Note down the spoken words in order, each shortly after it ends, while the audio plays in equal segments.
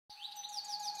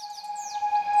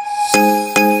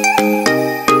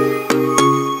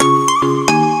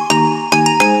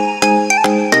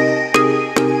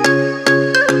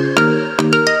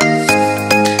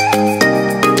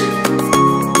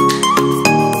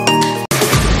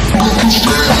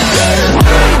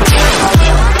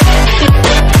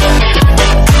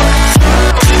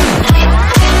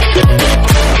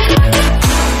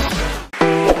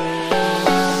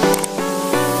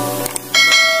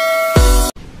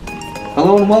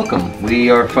Hello and welcome. We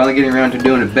are finally getting around to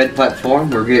doing a bed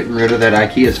platform. We're getting rid of that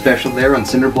IKEA special there on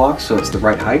cinder blocks so it's the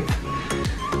right height.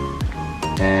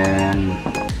 And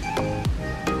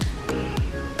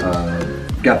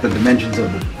got the dimensions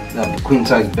of the queen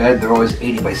size bed. They're always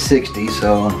 80 by 60,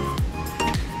 so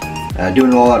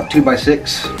doing it all out of 2 by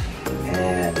 6.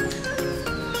 And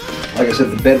like I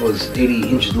said, the bed was 80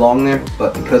 inches long there,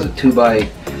 but because of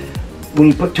when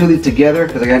you put two of these together,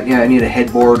 because I need a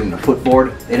headboard and a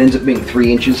footboard, it ends up being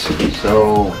 3 inches.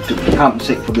 So to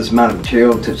compensate for this amount of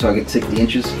material, so I get 60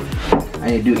 inches, I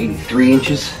need to do 83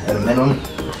 inches at a minimum.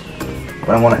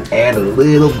 But I want to add a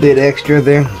little bit extra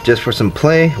there, just for some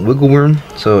play, wiggle room.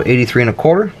 So 83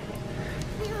 1/4.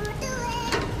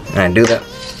 And I do that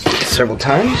several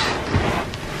times,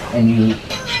 and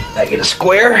I get a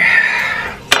square.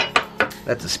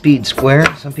 That's a speed square,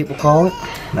 some people call it.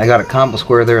 I got a combo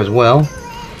square there as well.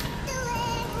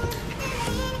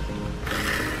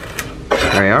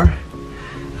 There we are.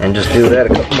 And just do that a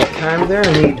couple more times there.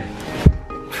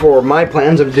 For my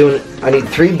plans, I need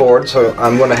 3 boards, so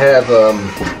I'm going to have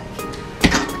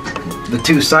the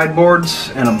 2 side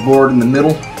boards and a board in the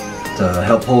middle to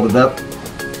help hold it up.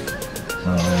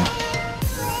 So,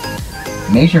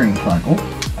 measuring fun. Oh,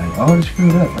 I already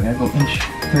screwed up. I gotta go inch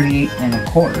 38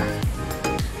 1/4.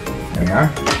 There we are.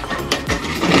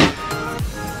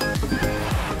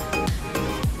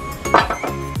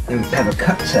 Then we have a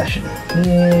cut session.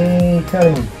 Yay,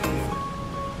 cutting.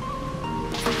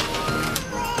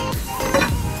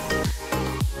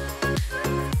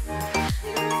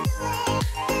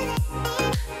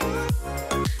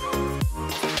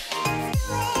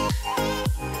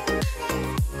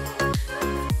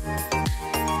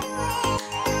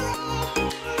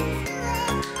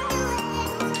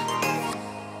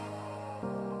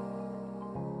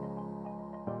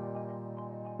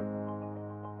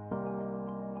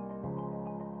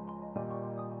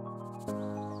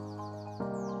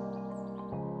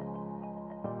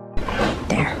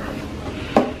 There.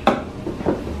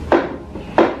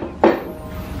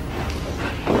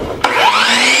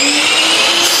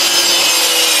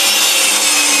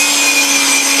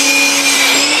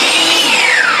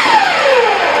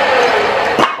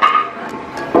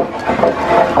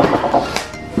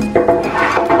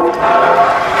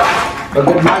 A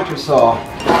good miter saw.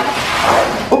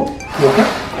 Oh, you okay?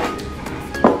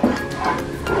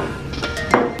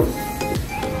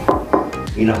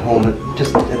 You know, hold it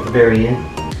just at the very end.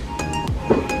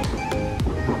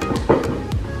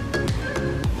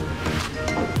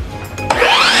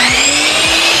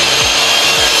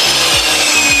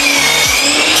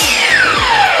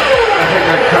 I think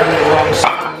I cut the wrong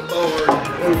side of the board.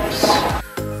 Oops.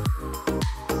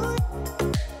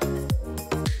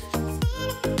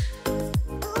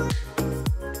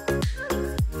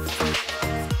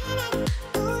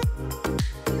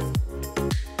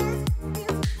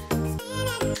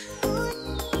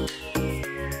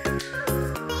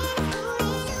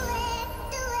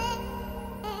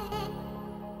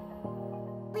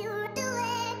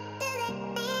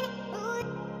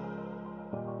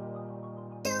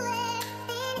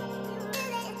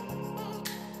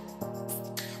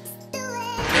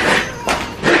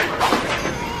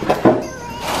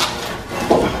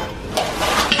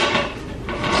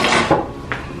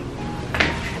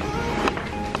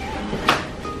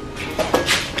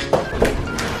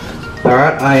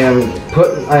 Alright, I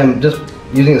am just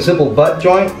using a simple butt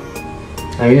joint.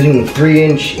 I'm using a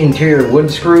 3-inch interior wood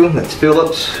screw that's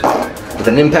Phillips with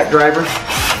an impact driver.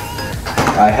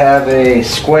 I have a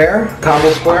square,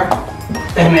 combo square,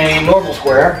 and a normal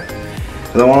square.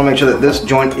 So I want to make sure that this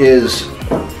joint is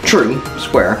true,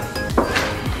 square.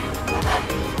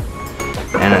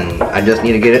 And I just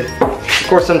need to get it. Of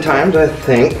course, sometimes I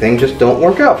think things just don't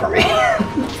work out for me.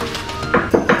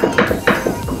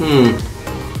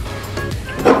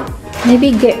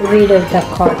 Maybe get rid of the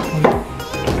cardboard.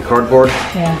 The cardboard?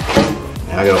 Yeah.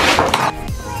 There I go.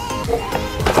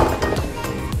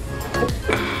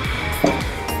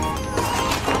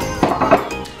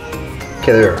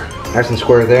 Okay, there. Nice and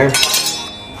square there.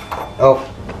 Oh,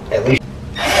 at least.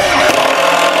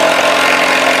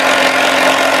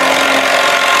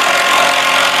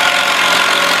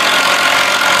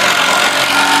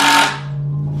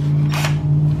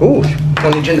 Ooh,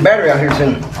 We'll need to change the battery out here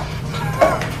soon.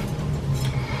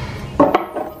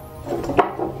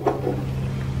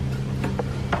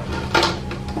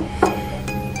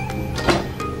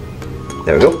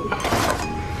 There we go.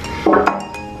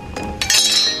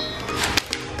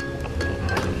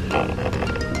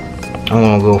 I'm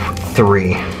gonna go for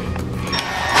 3.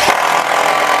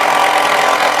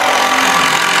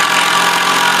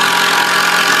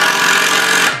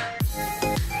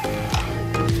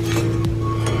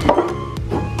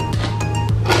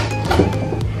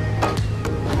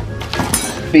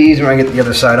 Bees, we're gonna get the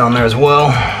other side on there as well.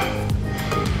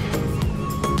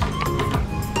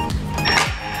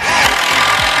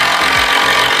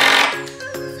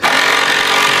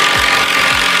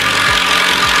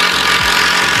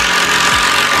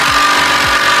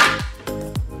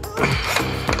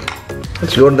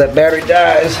 Let's go to that battery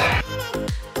dies.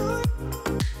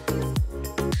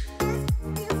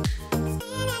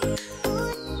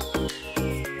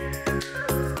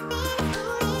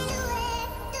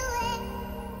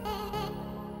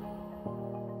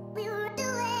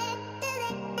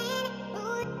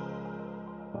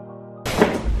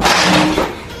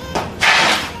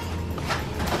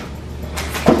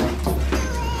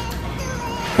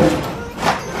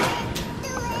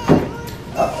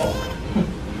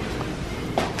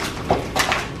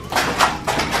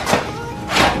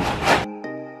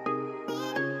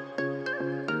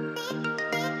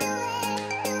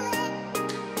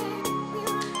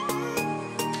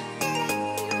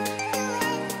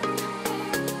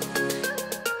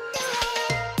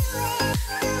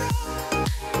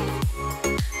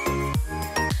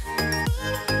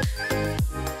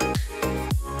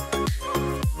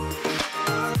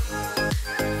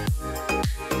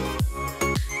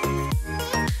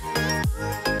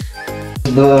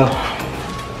 The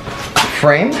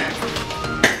frame.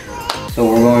 So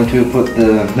we're going to put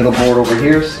the middle board over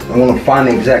here. I want to find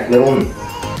the exact middle and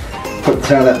put the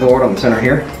center of that board on the center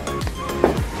here.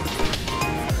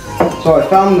 So I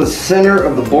found the center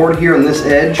of the board here on this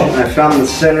edge, and I found the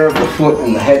center of the foot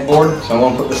and the headboard. So I'm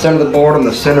going to put the center of the board on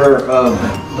the center of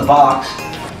the box.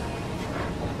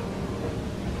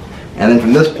 And then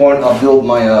from this point I'll build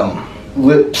my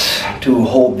lips to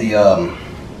hold the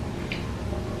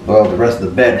well, the rest of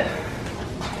the bed.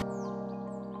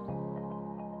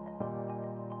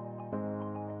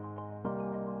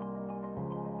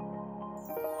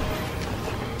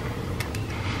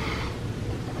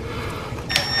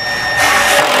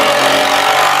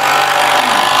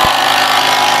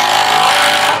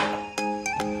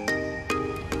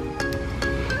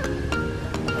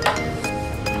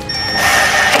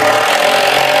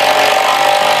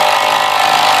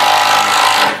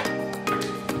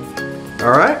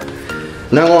 Alright,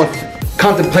 now I want to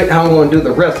contemplate how I'm going to do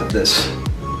the rest of this.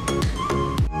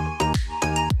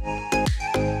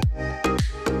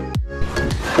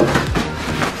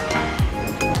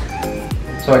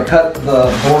 So I cut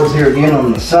the boards here again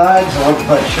on the sides. I wasn't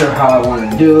quite sure how I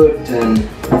want to do it, and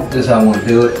this is how I want to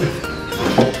do it.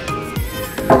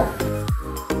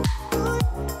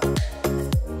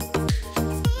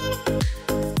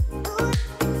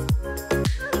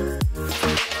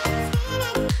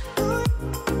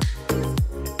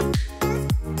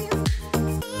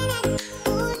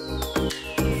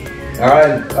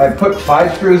 Alright, I put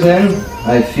 5 screws in.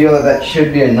 I feel that that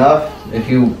should be enough. If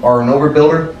you are an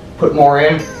overbuilder, put more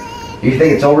in. If you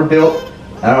think it's overbuilt,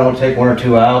 I don't know, take 1 or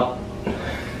 2 out.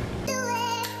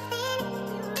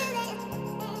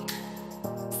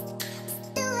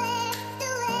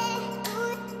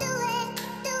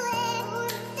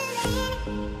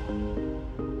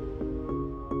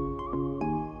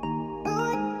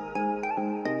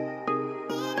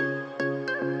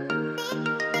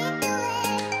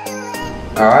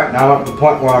 Alright, now I'm at the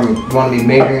point where I'm going to be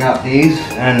measuring out these,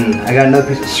 and I got another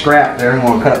piece of scrap there, and I'm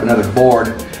going to cut up another board,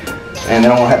 and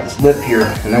then I'm going to have this lip here,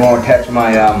 and then I'm going to attach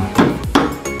my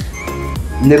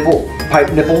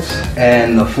pipe nipples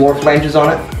and the floor flanges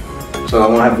on it. So I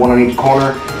want to have one on each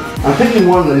corner. I'm thinking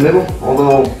one in the middle,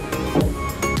 although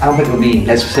I don't think it'll be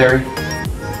necessary.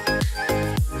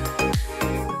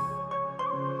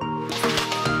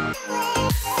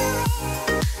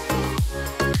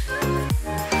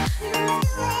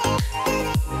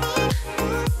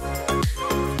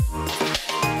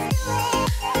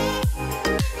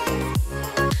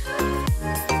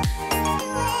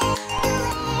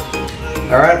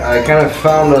 Alright, I kind of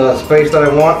found a space that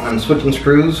I want. I'm switching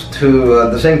screws to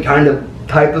the same kind of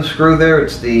type of screw there.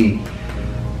 It's the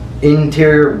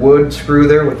interior wood screw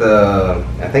there with a,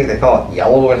 I think they call it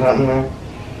yellow or something.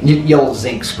 Yellow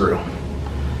zinc screw.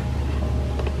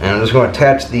 And I'm just going to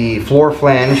attach the floor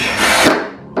flange,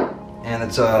 and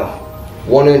it's a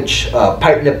 1-inch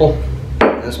pipe nipple.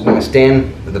 This is my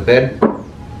stand for the bed.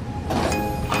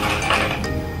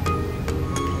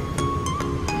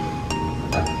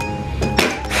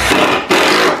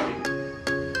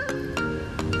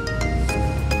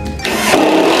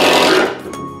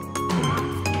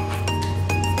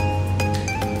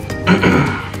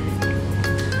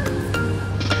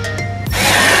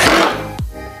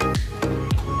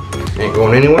 Ain't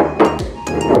going anywhere.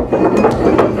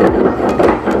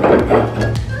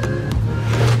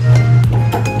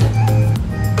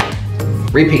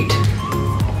 Repeat.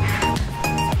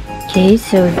 Okay,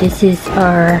 so this is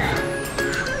our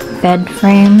bed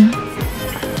frame.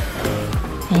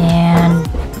 And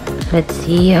let's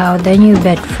see how the new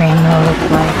bed frame will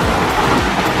look like.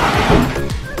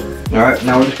 Alright,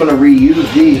 now we're just going to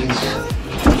reuse these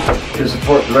to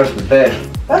support the rest of the bed.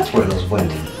 That's where those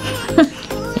went.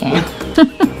 Yeah.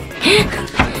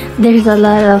 There's a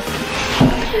lot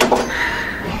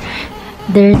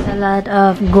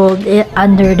of gold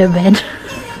under the bed.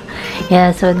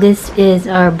 Yeah, so this is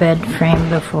our bed frame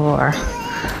before.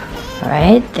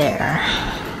 Right there.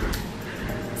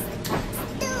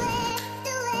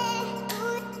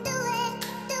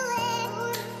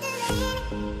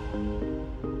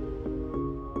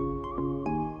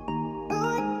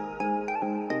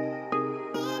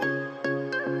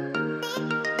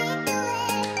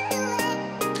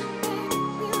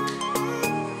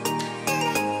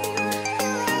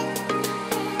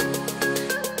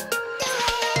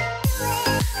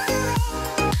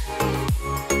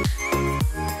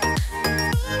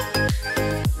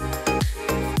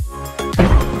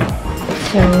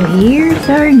 So here's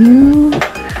our new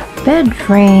bed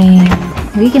frame.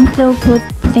 We can still put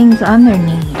things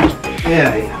underneath.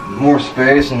 Yeah, more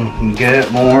space and you can get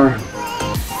it more.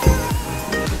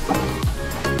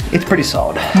 It's pretty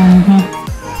solid.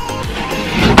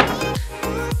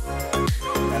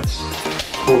 That's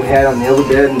what we had on the other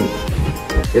bed and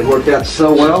it worked out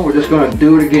so well, we're just going to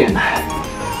do it again.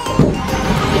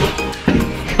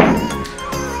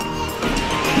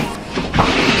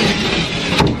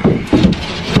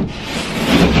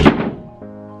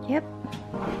 Yep.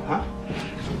 Huh?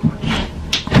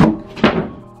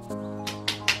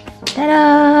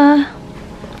 Ta-da!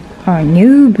 Our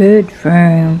new bed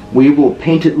frame. We will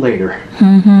paint it later.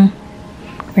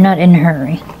 We're not in a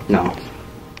hurry. No.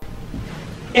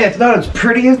 Yeah, it's not as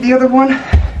pretty as the other one,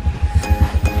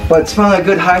 but it's finally a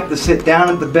good height to sit down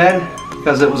at the bed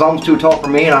because it was almost too tall for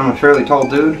me and I'm a fairly tall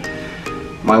dude.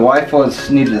 My wife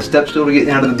needed a step stool to get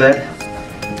out of the bed.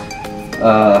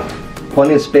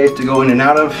 Plenty of space to go in and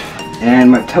out of, and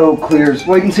my toe clears.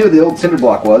 Well, you can see where the old cinder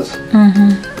block was.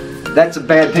 That's a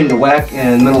bad thing to whack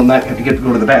in the middle of the night if you get to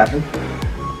go to the bathroom.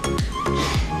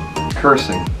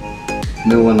 Cursing.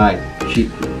 Middle of the night.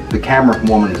 The camera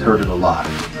woman has heard it a lot.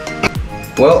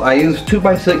 Well, I used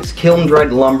 2x6 kiln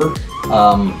dried lumber.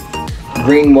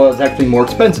 Green was actually more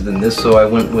expensive than this, so I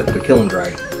went with the kiln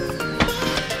dried.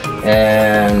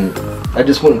 And I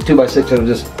just went with 2x6, it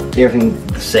was just everything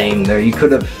the same there. You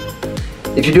could have,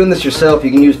 if you're doing this yourself,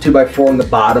 you can use 2x4 on the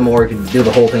bottom, or you can do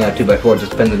the whole thing out of 2x4. It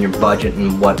just depends on your budget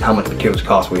and how much materials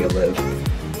cost where you live.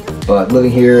 But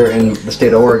living here in the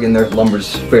state of Oregon, their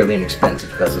lumber's fairly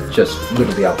inexpensive because it's just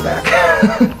literally out back.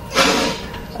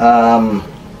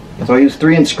 So I use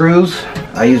 3-inch screws.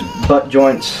 I use butt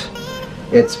joints.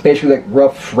 It's basically like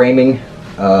rough framing.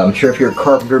 I'm sure if you're a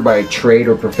carpenter by trade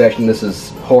or profession, this is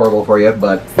horrible for you,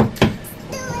 but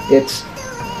it's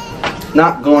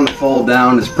not going to fall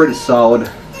down. It's pretty solid.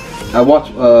 I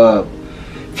watched a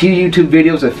few YouTube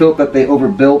videos. I felt that they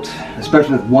overbuilt,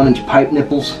 especially with 1-inch pipe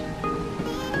nipples.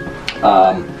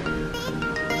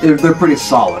 They're pretty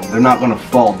solid. They're not going to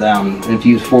fall down. And if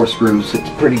you use 4 screws, it's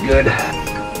pretty good.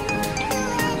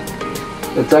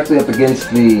 It's actually up against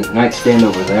the nightstand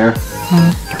over there.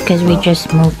 Because we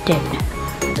just moved it.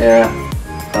 Yeah,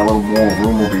 got a little more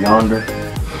room over yonder.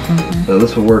 So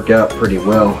this will work out pretty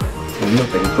well. And look,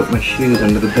 I can put my shoes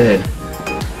under the bed.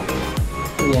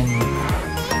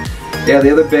 Yeah,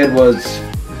 the other bed was,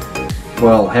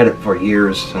 well, had it for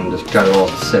years and just got it all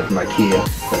set from IKEA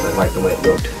because I liked the way it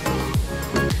looked.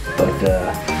 But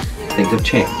things have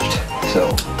changed.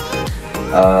 So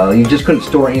you just couldn't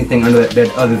store anything under that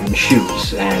bed other than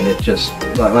shoes, and it just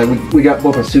like we got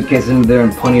both our suitcases into there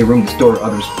and plenty of room to store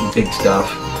other big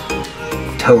stuff,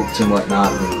 totes and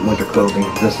whatnot, and winter clothing.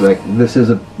 This is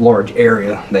a large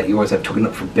area that you always have taken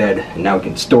up for bed, and now we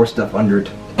can store stuff under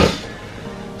it.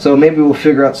 So maybe we'll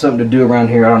figure out something to do around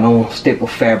here. I don't know, staple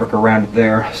fabric around it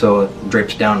there so it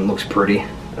drapes down and looks pretty.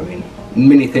 I mean,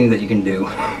 many things that you can do.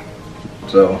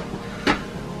 So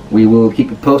we will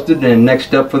keep it posted. And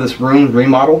next up for this room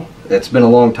remodel it's been a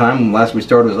long time. Last we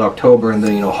started was October, and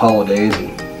then, you know, holidays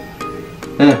and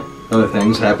other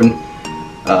things happen.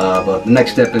 But the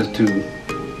next step is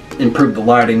to improve the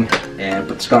lighting and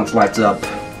put the sconce lights up.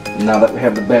 Now that we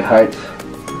have the bed height,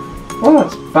 well,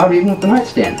 it's about even with the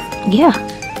nightstand. Yeah.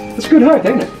 It's good height,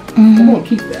 ain't it? I'm gonna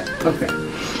keep that. Okay.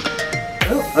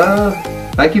 Well,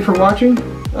 thank you for watching.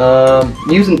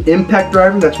 Using impact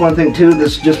driver, that's one thing too.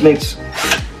 This just makes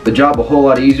the job a whole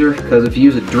lot easier, because if you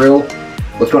use a drill,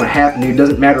 what's going to happen, it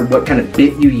doesn't matter what kind of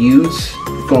bit you use,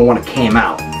 it's going to want to cam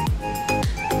out.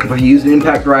 If you use an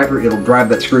impact driver, it'll drive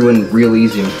that screw in real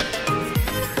easy.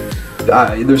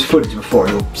 There's footage before,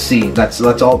 you'll see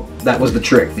that was the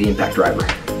trick, the impact driver.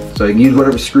 So you can use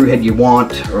whatever screw head you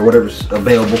want, or whatever's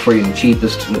available for you and the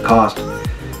cheapest in the cost.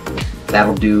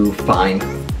 That'll do fine.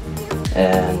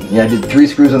 And yeah, I did 3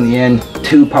 screws on the end,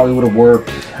 2 probably would have worked,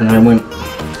 and I went,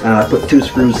 I put 2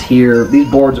 screws here.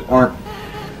 These boards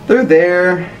they're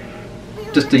there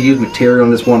just to use material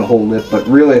on this one to hold it, but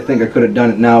really I think I could have done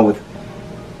it now with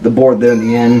the board there in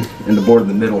the end and the board in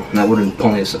the middle, and that would have been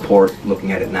plenty of support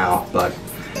looking at it now, but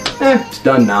it's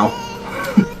done now.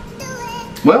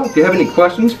 Well, if you have any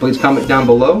questions, please comment down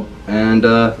below, and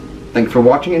thanks for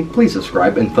watching, and please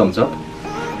subscribe and thumbs up.